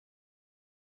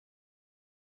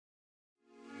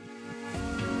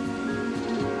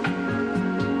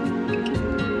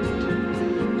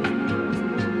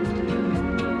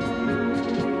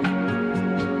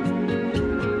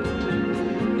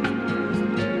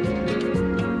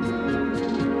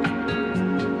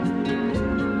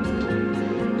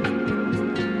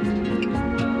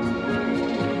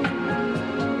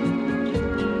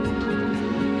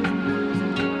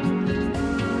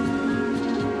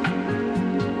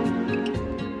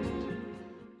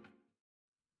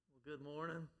Good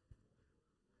morning.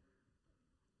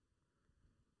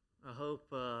 I hope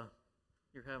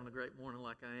you're having a great morning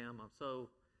like I am.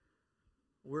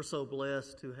 We're so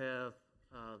blessed to have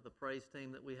the praise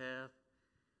team that we have,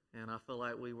 and I feel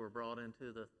like we were brought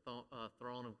into the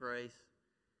throne of grace,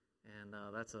 and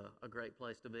that's a great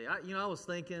place to be. I was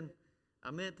thinking,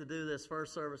 I meant to do this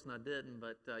first service and I didn't,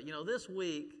 but this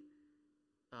week,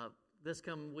 this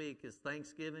coming week is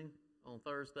Thanksgiving on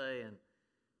Thursday,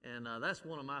 and that's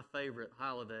one of my favorite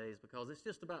holidays because it's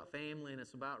just about family and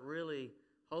it's about really,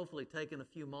 hopefully, taking a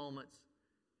few moments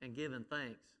and giving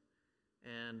thanks.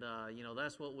 And,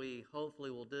 that's what we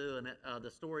hopefully will do. And the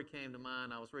story came to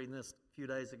mind. I was reading this a few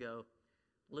days ago.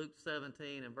 Luke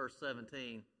 17 and verse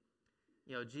 17.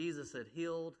 Jesus had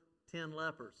healed 10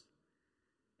 lepers.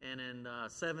 And in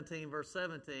 17 verse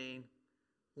 17,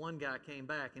 one guy came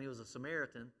back and he was a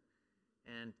Samaritan.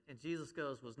 And Jesus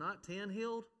goes, was not 10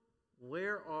 healed?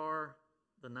 Where are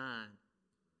the 9?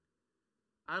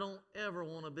 I don't ever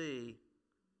want to be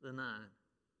the 9.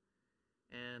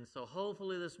 And so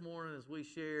hopefully this morning as we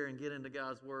share and get into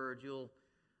God's Word, you'll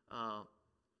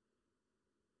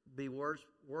be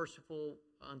worshipful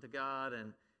unto God.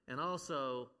 And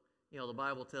also, the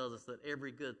Bible tells us that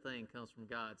every good thing comes from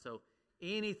God. So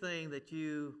anything that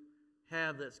you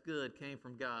have that's good came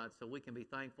from God. So we can be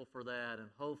thankful for that. And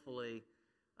hopefully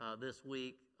this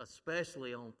week,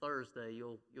 especially on Thursday,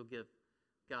 you'll give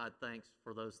God thanks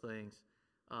for those things.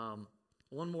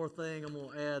 One more thing I'm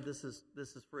going to add. This is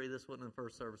free. This wasn't in the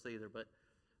first service either. But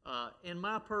in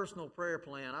my personal prayer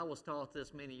plan, I was taught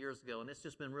this many years ago, and it's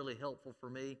just been really helpful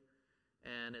for me.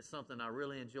 And it's something I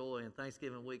really enjoy. And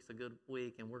Thanksgiving week's a good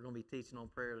week, and we're going to be teaching on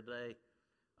prayer today.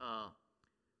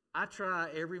 I try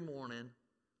every morning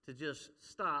to just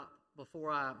stop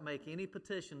before I make any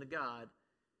petition to God,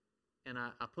 and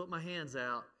I put my hands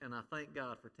out, and I thank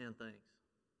God for 10 things.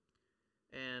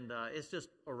 And it's just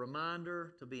a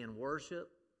reminder to be in worship.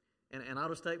 And I'll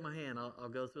just take my hand. I'll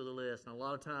go through the list. And a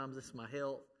lot of times this is my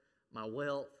health, my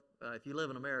wealth. If you live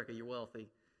in America, you're wealthy.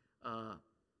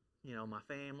 My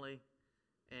family.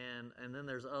 And then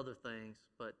there's other things.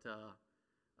 But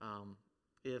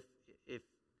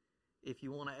if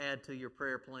you want to add to your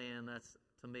prayer plan, that's,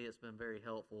 to me, it's been very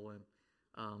helpful.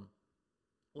 And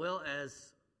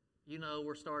as you know,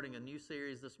 we're starting a new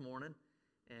series this morning.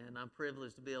 And I'm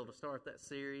privileged to be able to start that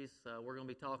series. We're going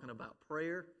to be talking about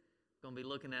prayer. We're going to be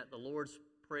looking at the Lord's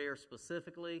Prayer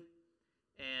specifically.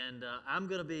 And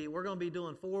we're going to be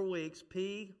doing 4 weeks,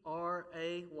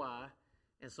 P-R-A-Y.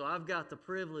 And so I've got the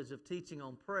privilege of teaching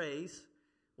on praise,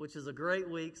 which is a great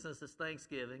week since it's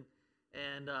Thanksgiving.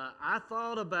 And I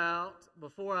thought about,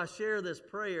 before I share this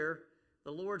prayer,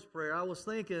 the Lord's Prayer, I was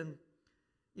thinking,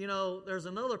 there's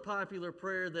another popular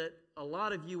prayer that a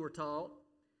lot of you were taught.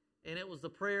 And it was the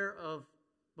prayer of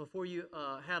before you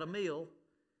had a meal.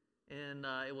 And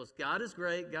it was, God is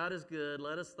great, God is good.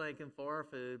 Let us thank Him for our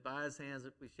food. By His hands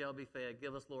we shall be fed.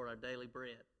 Give us, Lord, our daily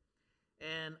bread.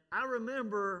 And I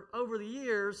remember over the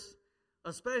years,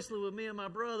 especially with me and my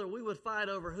brother, we would fight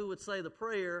over who would say the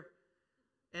prayer.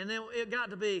 And then it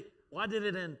got to be, well, I did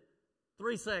it in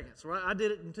 3 seconds, right? I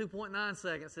did it in 2.9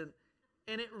 seconds.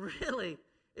 And it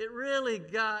really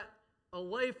got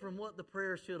away from what the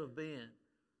prayer should have been.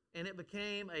 And it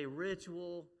became a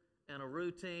ritual and a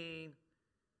routine.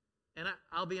 And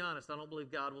I'll be honest, I don't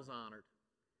believe God was honored.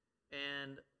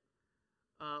 And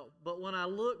but when I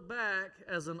look back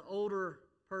as an older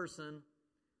person,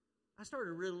 I started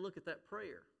to really look at that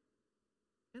prayer.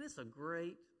 And it's a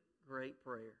great, great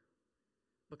prayer.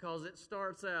 Because it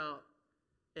starts out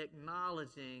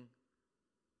acknowledging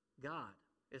God.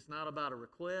 It's not about a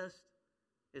request.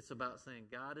 It's about saying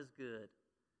God is good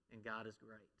and God is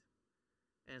great.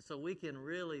 And so we can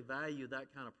really value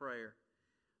that kind of prayer.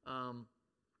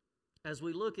 As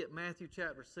we look at Matthew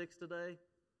chapter 6 today,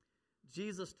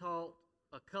 Jesus taught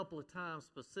a couple of times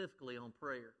specifically on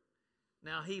prayer.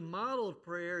 Now, He modeled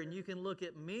prayer, and you can look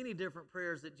at many different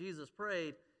prayers that Jesus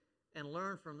prayed and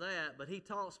learn from that, but He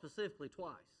taught specifically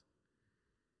twice.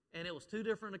 And it was 2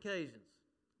 different occasions.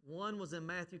 One was in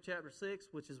Matthew chapter 6,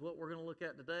 which is what we're going to look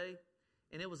at today,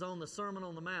 and it was on the Sermon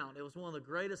on the Mount. It was one of the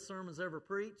greatest sermons ever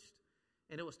preached.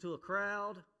 And it was to a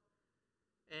crowd.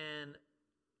 And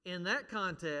in that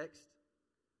context,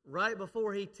 right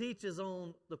before He teaches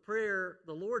on the prayer,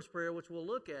 the Lord's Prayer, which we'll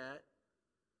look at,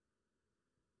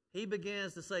 He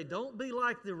begins to say, don't be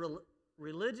like the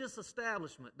religious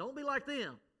establishment. Don't be like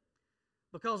them.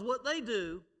 Because what they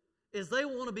do is they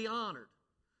want to be honored.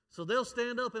 So they'll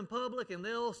stand up in public and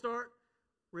they'll start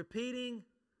repeating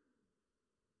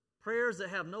prayers that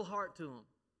have no heart to them.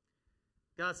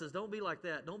 God says, don't be like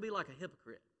that. Don't be like a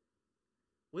hypocrite.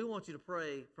 We want you to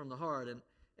pray from the heart.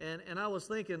 And I was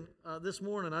thinking this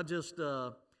morning, I just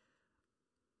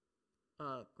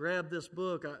grabbed this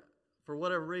book. For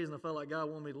whatever reason, I felt like God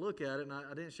wanted me to look at it, and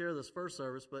I didn't share this first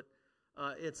service, but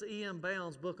it's E.M.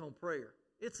 Bounds' book on prayer.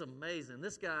 It's amazing.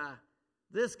 This guy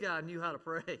knew how to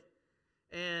pray.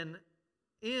 And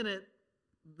in it,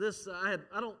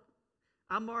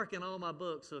 I'm marking all my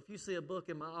books, so if you see a book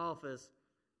in my office,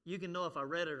 you can know if I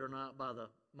read it or not by the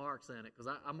marks in it,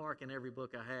 because I'm marking every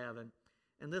book I have.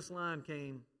 And this line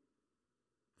came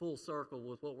full circle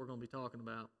with what we're going to be talking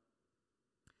about.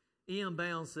 E.M.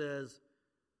 Bounds says,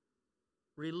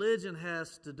 religion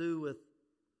has to do with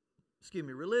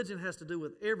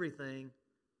everything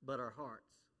but our hearts.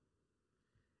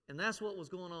 And that's what was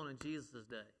going on in Jesus'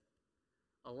 day.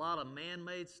 A lot of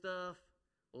man-made stuff,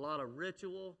 a lot of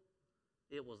ritual.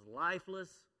 It was lifeless.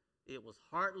 It was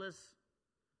heartless.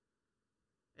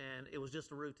 And it was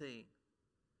just a routine.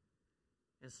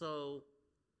 And so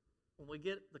when we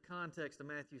get the context of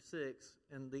Matthew 6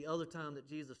 and the other time that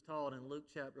Jesus taught in Luke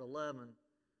chapter 11,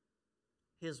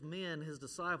 his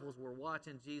disciples were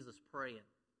watching Jesus praying.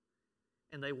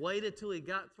 And they waited till he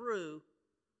got through.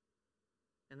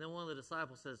 And then one of the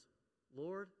disciples says,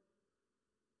 Lord,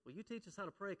 will you teach us how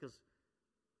to pray? Because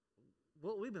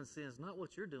what we've been seeing is not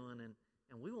what you're doing,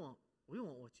 and we want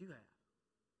what you have.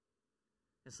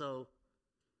 And so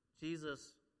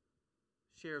Jesus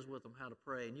shares with them how to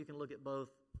pray. And you can look at both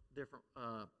different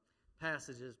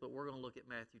passages, but we're going to look at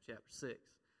Matthew chapter 6.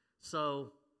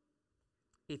 So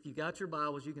if you got your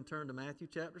Bibles, you can turn to Matthew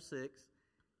chapter 6,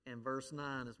 and verse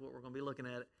 9 is what we're going to be looking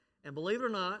at. And believe it or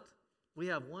not, we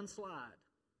have one slide.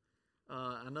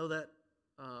 I know that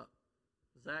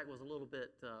Zach was a little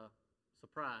bit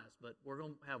surprised, but we're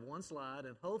going to have one slide,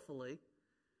 and hopefully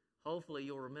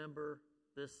you'll remember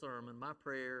this sermon. My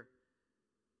prayer,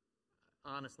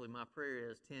 honestly, my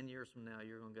prayer is 10 years from now,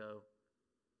 you're going to go,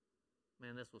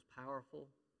 man, this was powerful.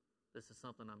 This is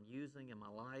something I'm using in my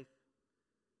life,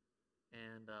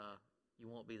 and you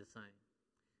won't be the same.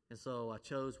 And so I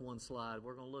chose one slide.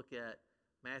 We're going to look at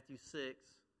Matthew 6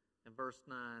 and verse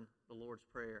 9, the Lord's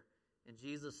Prayer. And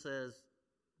Jesus says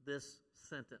this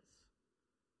sentence: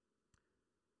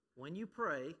 when you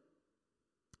pray,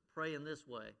 pray in this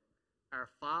way: Our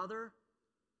Father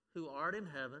who art in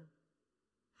heaven,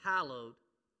 hallowed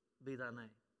be thy name.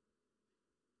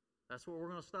 That's what we're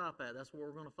going to stop at. That's what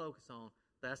we're going to focus on.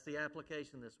 That's the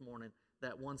application this morning,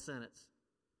 that one sentence.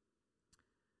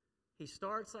 He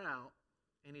starts out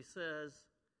and he says,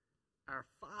 Our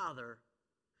Father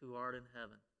who art in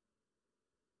heaven.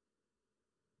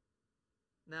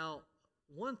 Now,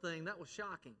 one thing that was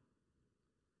shocking,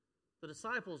 the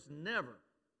disciples never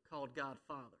called God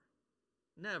Father.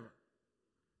 Never.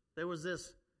 There was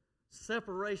this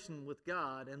separation with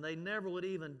God, and they never would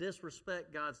even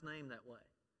disrespect God's name that way.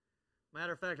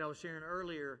 Matter of fact, I was sharing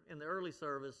earlier in the early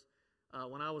service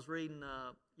when I was reading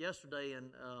yesterday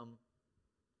in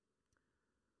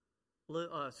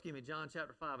John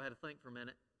chapter 5. I had to think for a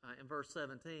minute. In verse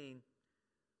 17,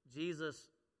 Jesus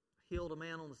healed a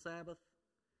man on the Sabbath,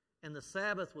 and the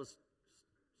Sabbath was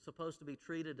supposed to be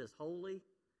treated as holy,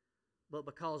 but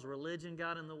because religion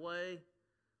got in the way,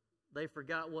 they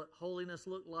forgot what holiness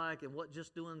looked like and what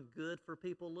just doing good for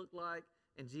people looked like,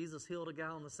 and Jesus healed a guy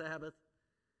on the Sabbath,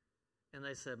 and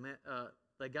they said, man,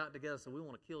 they got together and said, we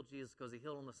want to kill Jesus because he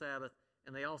healed on the Sabbath,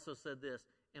 and they also said this,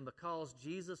 and because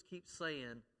Jesus keeps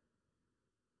saying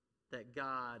that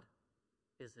God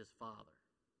is his Father.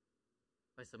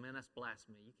 They said, man, that's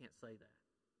blasphemy. You can't say that.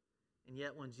 And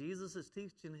yet when Jesus is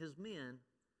teaching his men,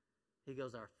 he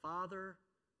goes, Our Father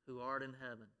who art in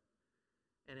heaven.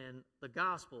 And in the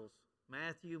Gospels,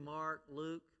 Matthew, Mark,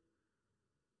 Luke,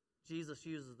 Jesus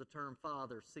uses the term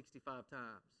Father 65 times.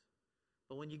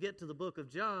 But when you get to the book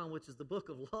of John, which is the book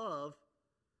of love,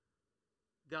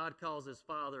 God calls his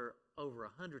Father over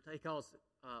 100. He calls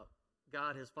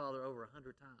God his Father over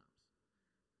 100 times.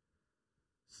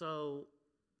 So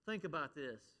think about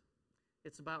this.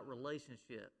 It's about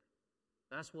relationship.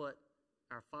 That's what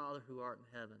our Father who art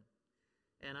in heaven.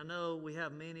 And I know we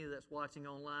have many that's watching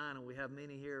online, and we have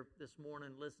many here this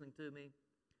morning listening to me.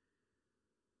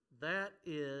 That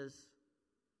is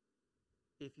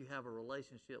if you have a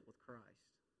relationship with Christ.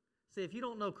 See, if you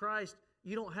don't know Christ,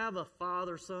 you don't have a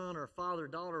father-son or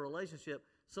father-daughter relationship,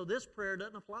 so this prayer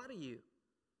doesn't apply to you.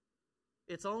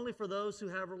 It's only for those who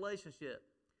have a relationship.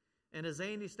 And as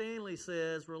Andy Stanley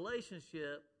says,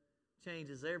 relationship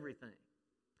changes everything.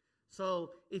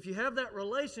 So if you have that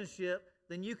relationship,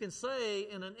 then you can say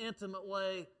in an intimate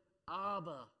way,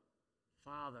 Abba,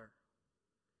 Father.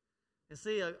 And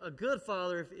see, a good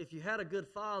father, if you had a good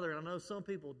father, and I know some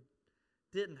people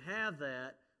didn't have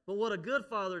that, but what a good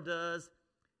father does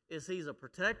is He's a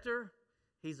protector,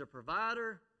 He's a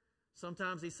provider.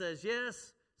 Sometimes He says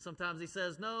yes, sometimes He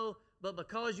says no, but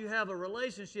because you have a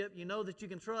relationship, you know that you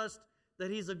can trust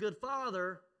that He's a good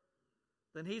Father,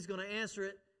 then He's going to answer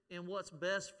it in what's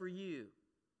best for you.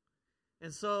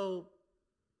 And so,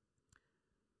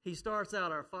 He starts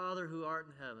out, our Father who art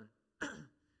in heaven.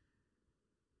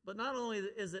 But not only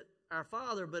is it our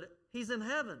Father, but He's in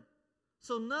heaven.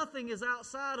 So nothing is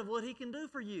outside of what He can do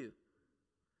for you.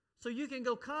 So you can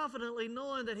go confidently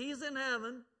knowing that He's in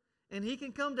heaven and He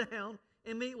can come down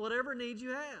and meet whatever needs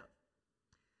you have.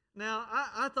 Now,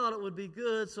 I thought it would be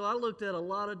good, so I looked at a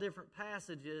lot of different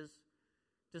passages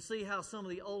to see how some of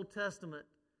the Old Testament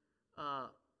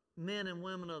men and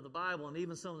women of the Bible, and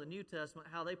even some of the New Testament,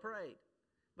 how they prayed.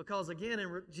 Because again,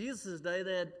 in Jesus' day,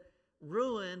 they had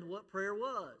ruined what prayer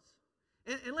was.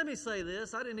 And let me say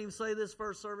this. I didn't even say this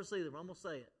first service either, but I'm going to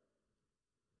say it.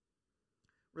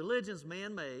 Religion's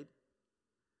man-made.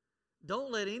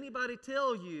 Don't let anybody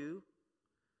tell you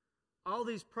all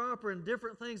these proper and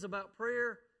different things about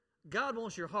prayer. God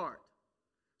wants your heart.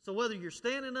 So whether you're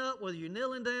standing up, whether you're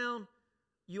kneeling down,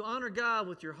 you honor God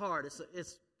with your heart.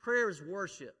 It's prayer is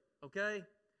worship, okay?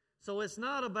 So it's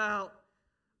not about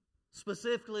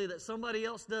specifically that somebody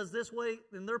else does this way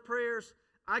in their prayers.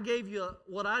 I gave you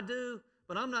what I do,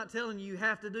 but I'm not telling you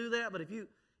have to do that. But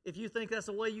if you think that's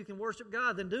a way you can worship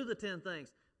God, then do the 10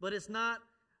 things. But it's not,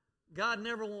 God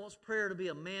never wants prayer to be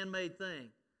a man-made thing.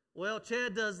 Well,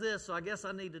 Chad does this, so I guess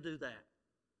I need to do that.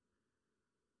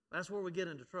 That's where we get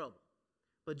into trouble.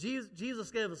 But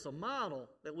Jesus gave us a model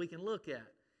that we can look at,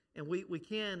 and we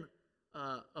can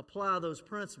apply those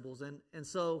principles. And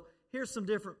so here's some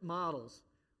different models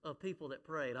of people that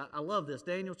prayed. I love this.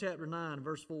 Daniel chapter 9,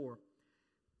 verse 4.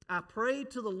 I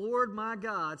prayed to the Lord my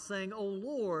God, saying, O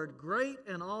Lord, great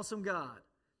and awesome God,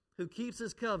 who keeps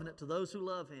His covenant to those who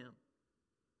love Him.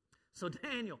 So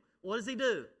Daniel, what does he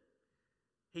do?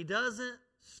 He doesn't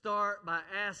start by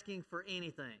asking for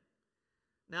anything.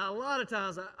 Now, a lot of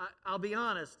times, I'll be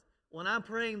honest, when I'm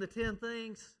praying the 10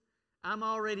 things, I'm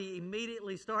already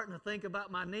immediately starting to think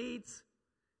about my needs.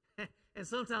 And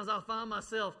sometimes I'll find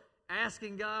myself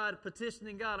asking God,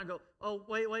 petitioning God, and I go, oh,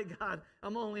 wait, God,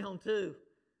 I'm only on 2.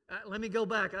 Let me go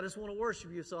back. I just want to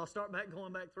worship You. So I'll start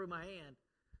going back through my hand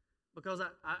because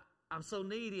I'm so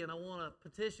needy and I want to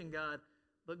petition God.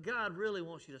 But God really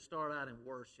wants you to start out in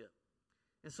worship.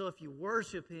 And so if you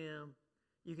worship Him,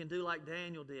 you can do like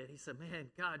Daniel did. He said, man,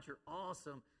 God, You're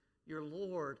awesome. You're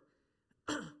Lord.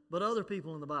 But other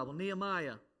people in the Bible,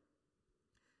 Nehemiah,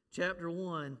 chapter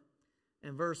 1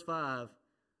 and verse 5,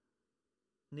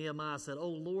 Nehemiah said, O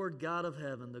Lord God of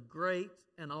heaven, the great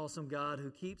and awesome God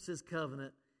who keeps His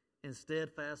covenant in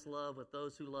steadfast love with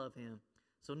those who love Him.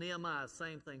 So Nehemiah,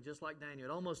 same thing, just like Daniel.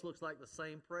 It almost looks like the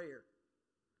same prayer.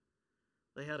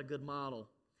 They had a good model.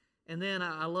 And then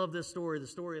I love this story, the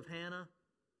story of Hannah,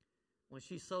 when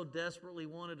she so desperately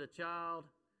wanted a child,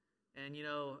 and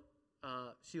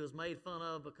she was made fun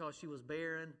of because she was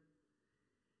barren.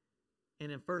 And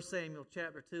in 1 Samuel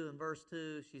chapter 2 and verse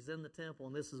 2, she's in the temple,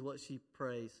 and this is what she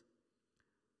prays.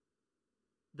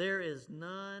 There is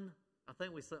none, I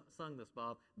think we sung this,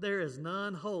 Bob, there is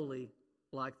none holy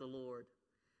like the Lord,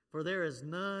 for there is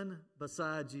none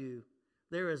besides You.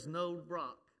 There is no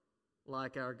rock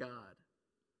like our God.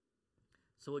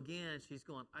 So again, she's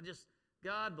going,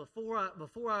 God, before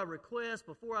I request,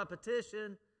 before I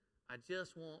petition, I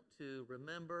just want to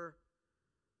remember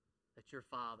that You're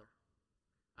Father.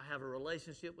 I have a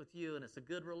relationship with You, and it's a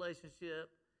good relationship.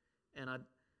 And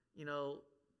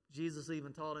Jesus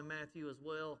even taught in Matthew as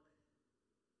well,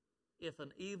 if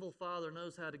an evil father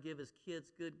knows how to give his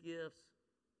kids good gifts,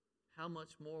 how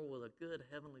much more will a good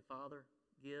heavenly Father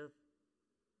give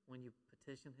when you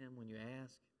petition Him, when you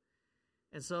ask?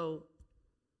 And so,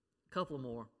 a couple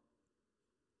more.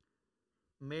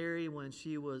 Mary, when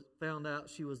she found out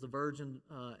she was the virgin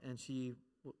and she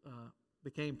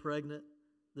became pregnant,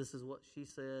 this is what she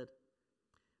said.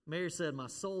 Mary said, my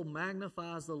soul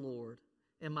magnifies the Lord,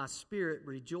 and my spirit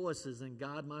rejoices in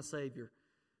God my Savior.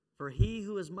 For He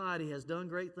who is mighty has done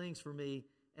great things for me,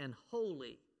 and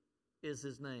holy is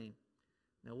His name.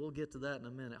 Now we'll get to that in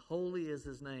a minute. Holy is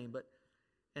His name.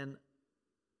 And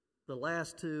the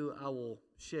last 2 I will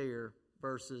share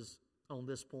verses on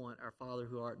this point, our Father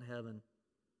who art in heaven.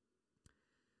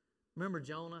 Remember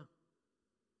Jonah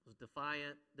was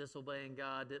defiant, disobeying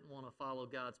God, didn't want to follow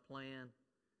God's plan,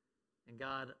 and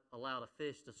God allowed a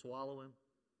fish to swallow him.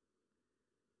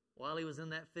 While he was in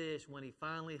that fish, when he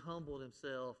finally humbled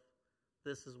himself,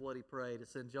 this is what he prayed.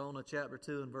 It's in Jonah chapter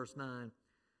 2 and verse 9.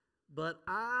 But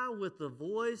I, with the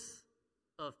voice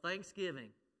of thanksgiving,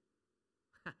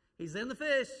 he's in the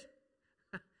fish,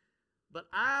 But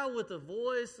I, with a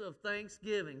voice of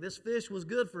thanksgiving, this fish was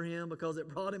good for him because it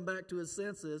brought him back to his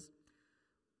senses,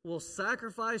 will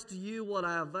sacrifice to you what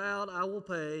I have vowed I will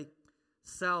pay.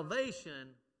 Salvation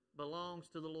belongs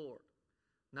to the Lord.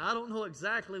 Now, I don't know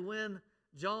exactly when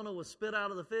Jonah was spit out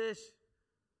of the fish.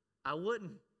 I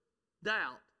wouldn't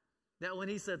doubt that when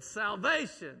he said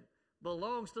salvation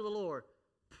belongs to the Lord,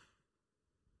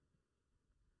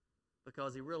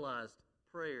 because he realized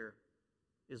prayer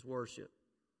is worship.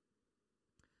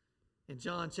 In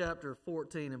John chapter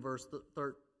 14 and verse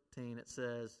 13, it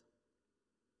says,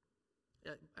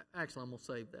 actually, I'm going to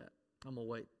save that. I'm going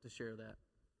to wait to share that.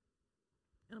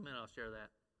 In a minute, I'll share that.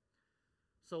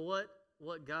 So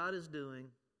what God is doing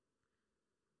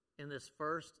in this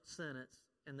first sentence,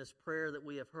 in this prayer that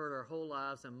we have heard our whole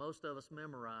lives, and most of us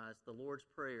memorize, the Lord's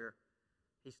Prayer,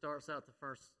 he starts out the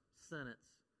first sentence,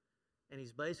 and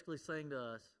he's basically saying to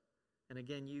us, and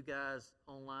again, you guys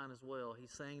online as well,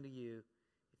 he's saying to you,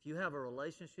 if you have a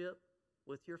relationship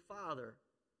with your Father,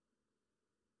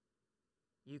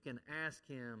 you can ask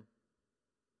him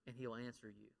and he'll answer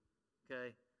you.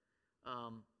 Okay?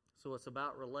 So it's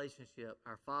about relationship,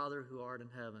 our Father who art in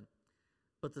heaven.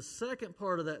 But the second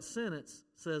part of that sentence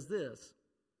says this,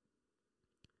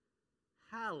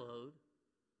 hallowed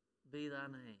be thy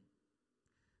name.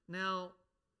 Now,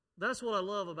 that's what I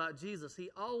love about Jesus. He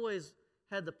always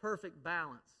had the perfect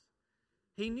balance.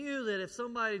 He knew that if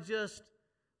somebody just,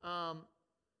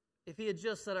 if he had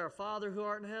just said, our Father who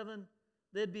art in heaven,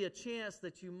 there'd be a chance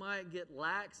that you might get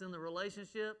lax in the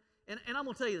relationship. And I'm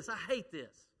going to tell you this, I hate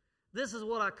this. This is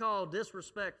what I call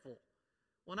disrespectful.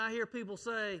 When I hear people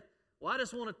say, well, I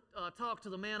just want to talk to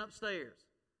the man upstairs.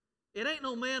 It ain't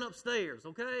no man upstairs,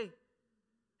 okay?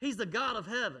 He's the God of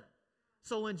heaven.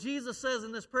 So when Jesus says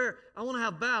in this prayer, I want to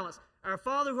have balance. Our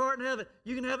Father who art in heaven,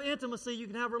 you can have intimacy, you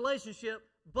can have relationship,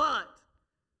 but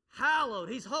hallowed,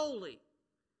 he's holy.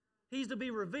 He's to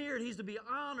be revered, he's to be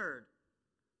honored.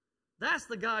 That's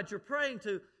the God you're praying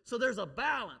to. So there's a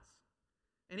balance.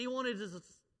 And he wanted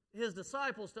his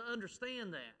disciples to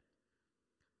understand that.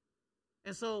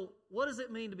 And so what does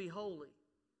it mean to be holy?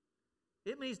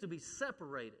 It means to be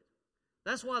separated.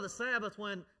 That's why the Sabbath,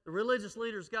 when the religious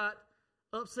leaders got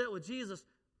upset with Jesus,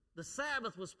 the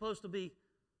Sabbath was supposed to be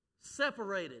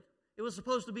separated. It was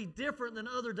supposed to be different than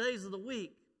other days of the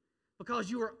week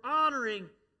because you were honoring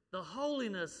the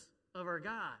holiness of our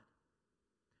God.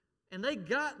 And they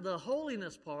got the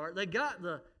holiness part. They got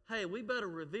the, hey, we better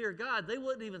revere God. They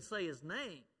wouldn't even say his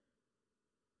name.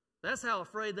 That's how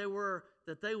afraid they were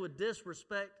that they would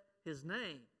disrespect his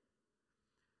name.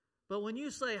 But when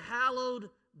you say, hallowed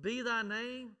be thy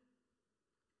name,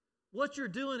 what you're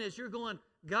doing is you're going,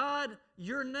 God,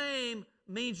 your name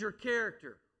means your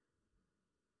character.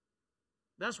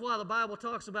 That's why the Bible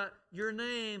talks about your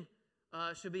name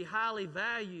should be highly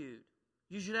valued.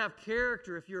 You should have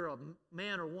character if you're a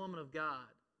man or woman of God.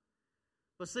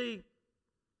 But see,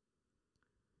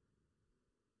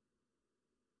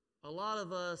 a lot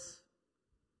of us,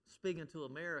 speaking to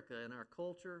America and our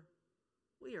culture,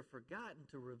 we have forgotten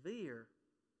to revere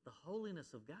the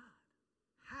holiness of God.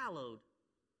 Hallowed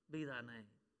be thy name.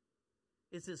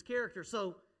 It's his character.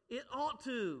 So it ought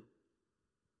to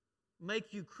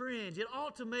make you cringe. It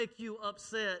ought to make you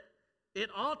upset. It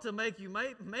ought to make you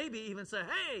maybe even say,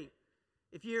 hey,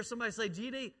 if you hear somebody say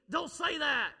GD, don't say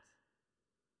that.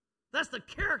 That's the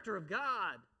character of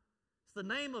God. It's the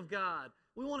name of God.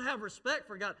 We want to have respect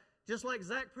for God. Just like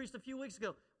Zach preached a few weeks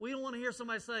ago, we don't want to hear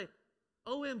somebody say,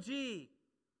 OMG,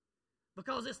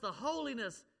 because it's the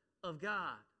holiness of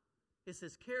God. It's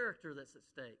his character that's at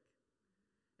stake.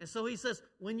 And so he says,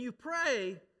 when you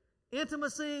pray,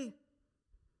 intimacy,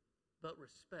 but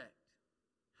respect.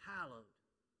 Hallowed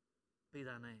be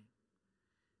thy name.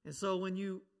 And so when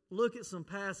you look at some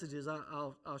passages,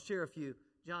 I'll share a few.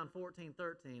 John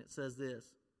 14:13, it says this.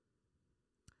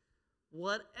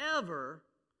 Whatever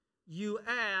you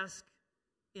ask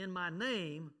in my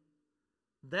name,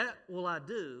 that will I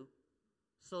do,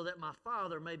 so that my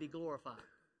Father may be glorified.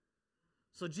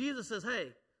 So Jesus says,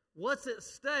 hey, what's at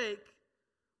stake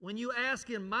when you ask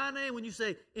in my name, when you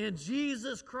say in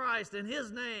Jesus Christ, in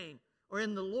his name, or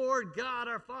in the Lord God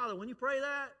our Father, when you pray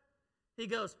that, he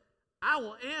goes, I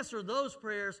will answer those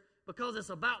prayers because it's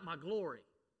about my glory.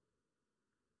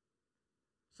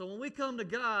 So when we come to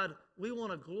God, we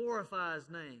want to glorify his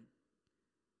name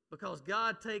because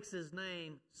God takes his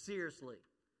name seriously.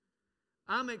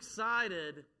 I'm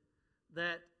excited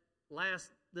that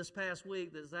this past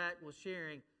week that Zach was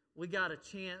sharing, we got a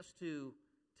chance to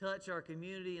touch our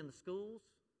community in the schools.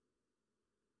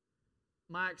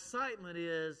 My excitement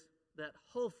is that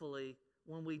hopefully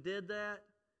when we did that,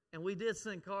 and we did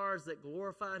send cards that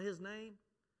glorified his name,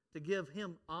 to give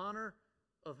him honor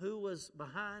of who was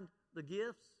behind the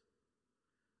gifts,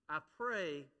 I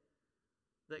pray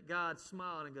that God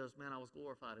smiled and goes, man, I was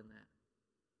glorified in that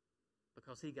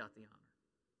because he got the honor.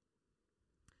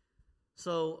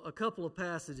 So a couple of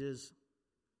passages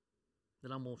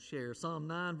that I'm going to share. Psalm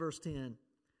 9, verse 10.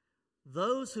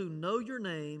 Those who know your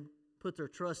name put their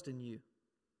trust in you.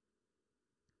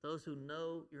 Those who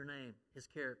know your name, his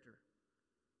character.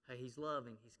 Hey, he's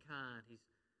loving, he's kind, he's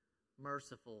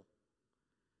merciful.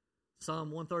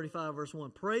 Psalm 135, verse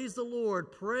 1. Praise the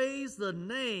Lord, praise the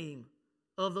name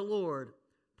of the Lord.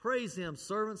 Praise him,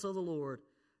 servants of the Lord.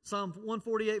 Psalm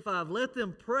 148, 5. Let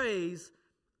them praise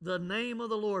the name of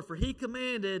the Lord, for he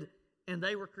commanded and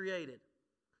they were created.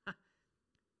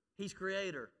 He's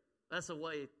creator. That's a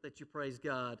way that you praise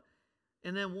God.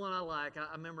 And then one I like,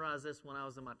 I memorized this when I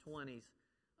was in my 20s.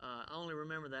 I only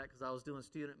remember that because I was doing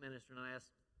student ministry and I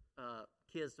asked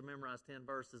kids to memorize 10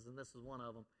 verses, and this is one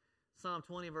of them. Psalm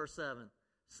 20, verse 7.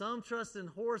 Some trust in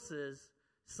horses,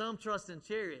 some trust in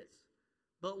chariots,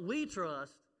 but we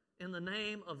trust in the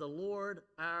name of the Lord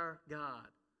our God.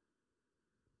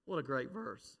 What a great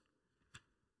verse.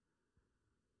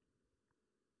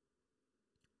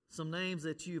 Some names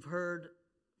that you've heard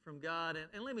from God.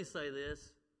 And let me say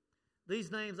this.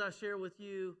 These names I share with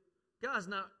you, God's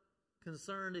not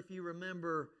concerned if you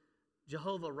remember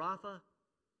Jehovah Rapha.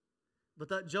 But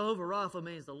that Jehovah Rapha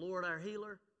means the Lord our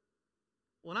healer.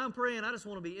 When I'm praying, I just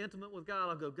want to be intimate with God.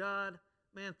 I'll go, God,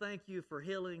 man, thank you for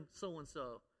healing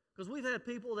so-and-so. Because we've had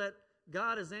people that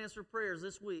God has answered prayers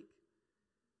this week.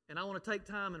 And I want to take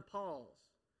time and pause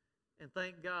and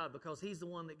thank God because he's the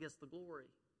one that gets the glory.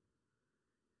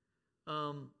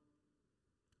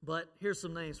 But here's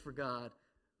some names for God.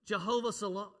 Jehovah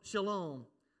Shalom,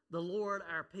 the Lord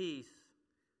our peace.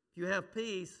 If you have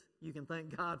peace, you can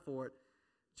thank God for it.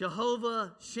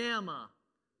 Jehovah Shammah,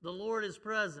 the Lord is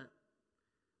present.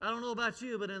 I don't know about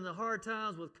you, but in the hard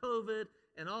times with COVID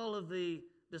and all of the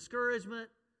discouragement,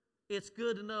 it's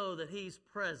good to know that he's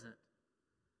present.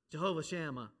 Jehovah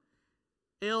Shammah.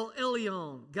 El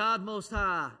Elyon, God Most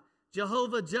High.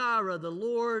 Jehovah Jireh, the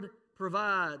Lord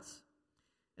provides.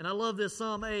 And I love this.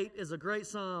 Psalm 8 is a great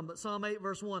psalm, but Psalm 8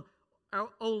 verse 1. O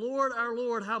Lord, our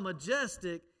Lord, how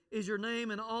majestic is your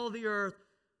name in all the earth.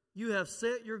 You have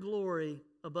set your glory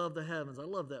above the heavens. I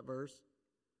love that verse.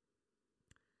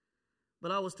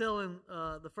 But I was telling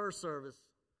the first service,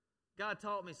 God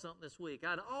taught me something this week.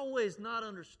 I'd always not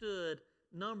understood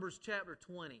Numbers chapter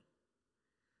 20.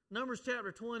 Numbers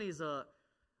chapter 20 is a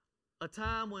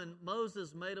time when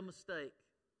Moses made a mistake.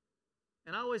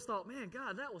 And I always thought, man,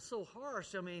 God, that was so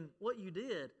harsh. I mean, what you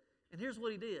did. And here's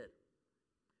what he did.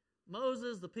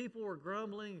 Moses, the people were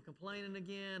grumbling and complaining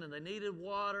again, and they needed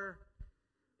water.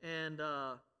 And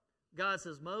God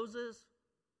says, Moses,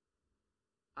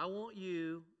 I want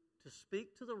you to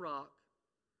speak to the rock,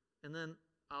 and then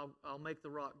I'll make the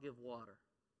rock give water.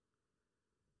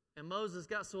 And Moses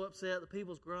got so upset, the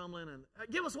people's grumbling, and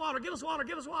give us water, give us water,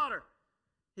 give us water.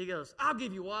 He goes, I'll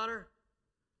give you water.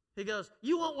 He goes,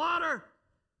 you want water?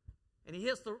 And he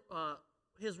hits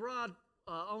his rod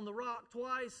on the rock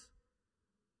twice,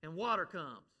 and water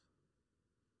comes.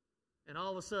 And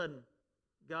all of a sudden,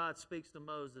 God speaks to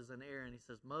Moses and Aaron. He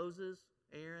says, Moses,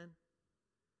 Aaron,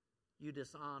 you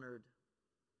dishonored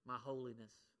my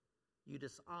holiness. You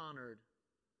dishonored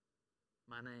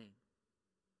my name.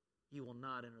 You will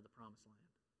not enter the promised land.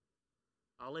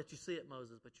 I'll let you see it,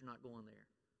 Moses, but you're not going there.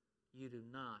 You do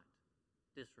not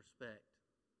disrespect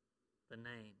the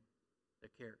name, the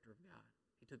character of God.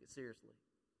 He took it seriously.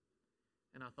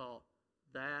 And I thought,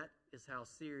 that is how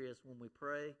serious when we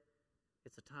pray.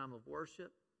 It's a time of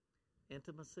worship,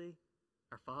 intimacy,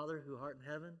 our Father who art in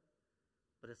heaven,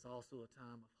 but it's also a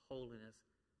time of holiness.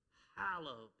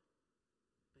 Hallowed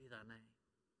be thy name.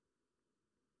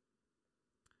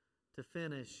 To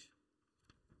finish,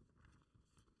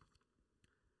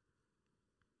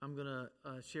 I'm going to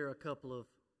share a couple of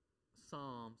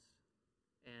Psalms,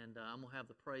 and I'm going to have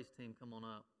the praise team come on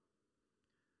up.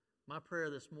 My prayer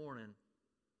this morning,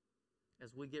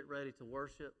 as we get ready to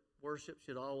worship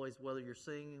should always, whether you're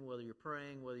singing, whether you're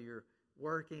praying, whether you're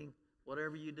working,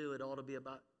 whatever you do, it ought to be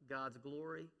about God's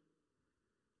glory.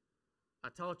 I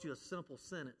taught you a simple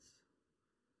sentence.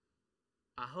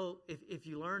 I hope if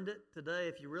you learned it today,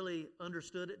 if you really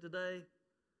understood it today,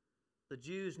 the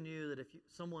Jews knew that if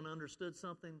someone understood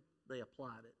something, they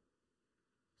applied it.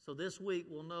 So this week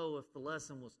we'll know if the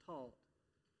lesson was taught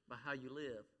by how you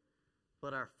live.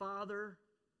 But our Father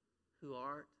who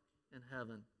art in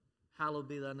heaven, hallowed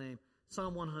be thy name.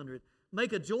 Psalm 100.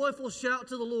 Make a joyful shout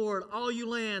to the Lord, all you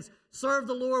lands. Serve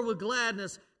the Lord with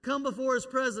gladness. Come before his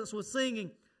presence with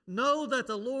singing. Know that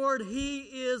the Lord, He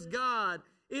is God.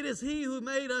 It is He who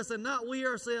made us and not we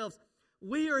ourselves.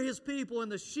 We are His people and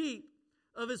the sheep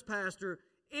of His pasture.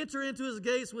 Enter into His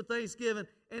gates with thanksgiving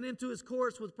and into His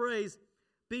courts with praise.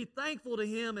 Be thankful to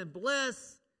Him and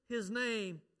bless His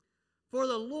name. For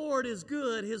the Lord is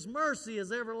good, His mercy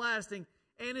is everlasting,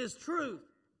 and His truth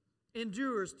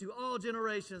endures to all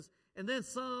generations. And then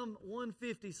Psalm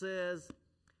 150 says,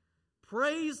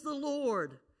 praise the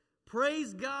Lord.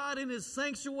 Praise God in His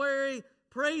sanctuary.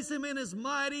 Praise Him in His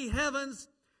mighty heavens.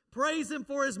 Praise Him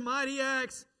for His mighty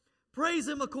acts. Praise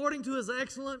Him according to His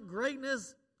excellent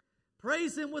greatness.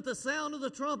 Praise Him with the sound of the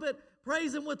trumpet.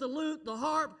 Praise Him with the lute, the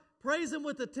harp. Praise Him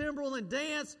with the timbrel and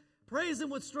dance. Praise Him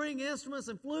with string instruments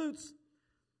and flutes.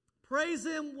 Praise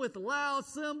Him with loud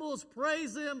cymbals.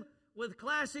 Praise Him with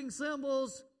clashing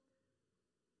cymbals.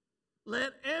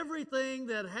 Let everything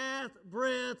that hath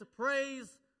breath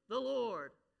praise the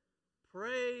Lord.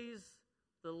 Praise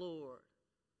the Lord.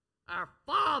 Our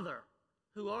Father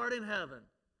who art in heaven,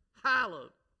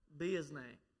 hallowed be His name.